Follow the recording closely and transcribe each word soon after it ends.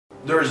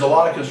There's a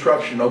lot of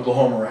construction in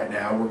Oklahoma right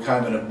now. We're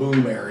kind of in a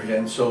boom area,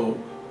 and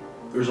so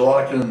there's a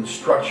lot of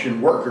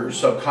construction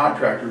workers,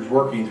 subcontractors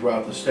working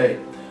throughout the state.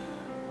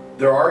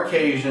 There are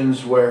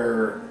occasions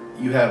where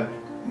you have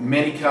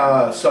many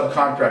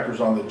subcontractors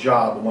on the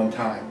job at one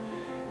time,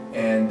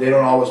 and they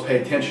don't always pay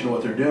attention to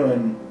what they're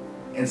doing,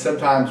 and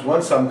sometimes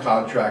one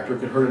subcontractor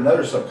could hurt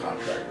another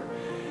subcontractor.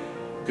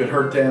 Could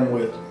hurt them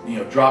with,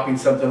 dropping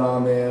something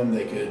on them.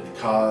 They could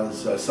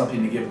cause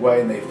something to give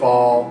way and they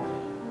fall.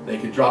 They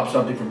could drop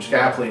something from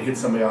scaffolding and hit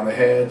somebody on the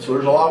head. So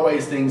there's a lot of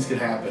ways things could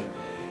happen.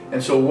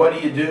 And so what do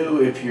you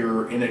do if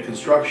you're in a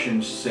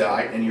construction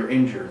site and you're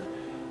injured?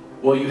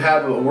 Well, you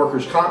have a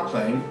workers' comp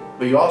claim,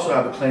 but you also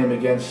have a claim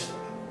against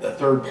a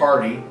third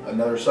party,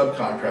 another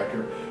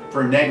subcontractor,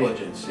 for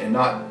negligence and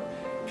not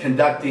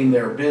conducting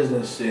their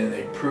business in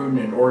a prudent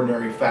and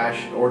ordinary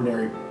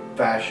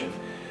fashion.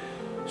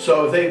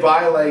 So if they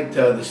violate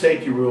the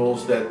safety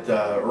rules that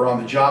are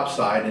on the job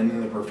site and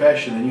in the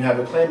profession, then you have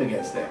a claim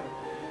against them.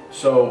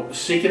 So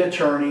seek an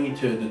attorney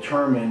to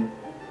determine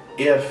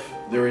if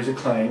there is a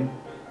claim.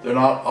 They're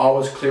not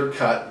always clear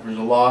cut. There's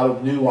a lot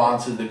of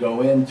nuances that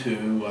go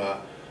into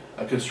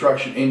a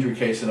construction injury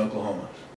case in Oklahoma.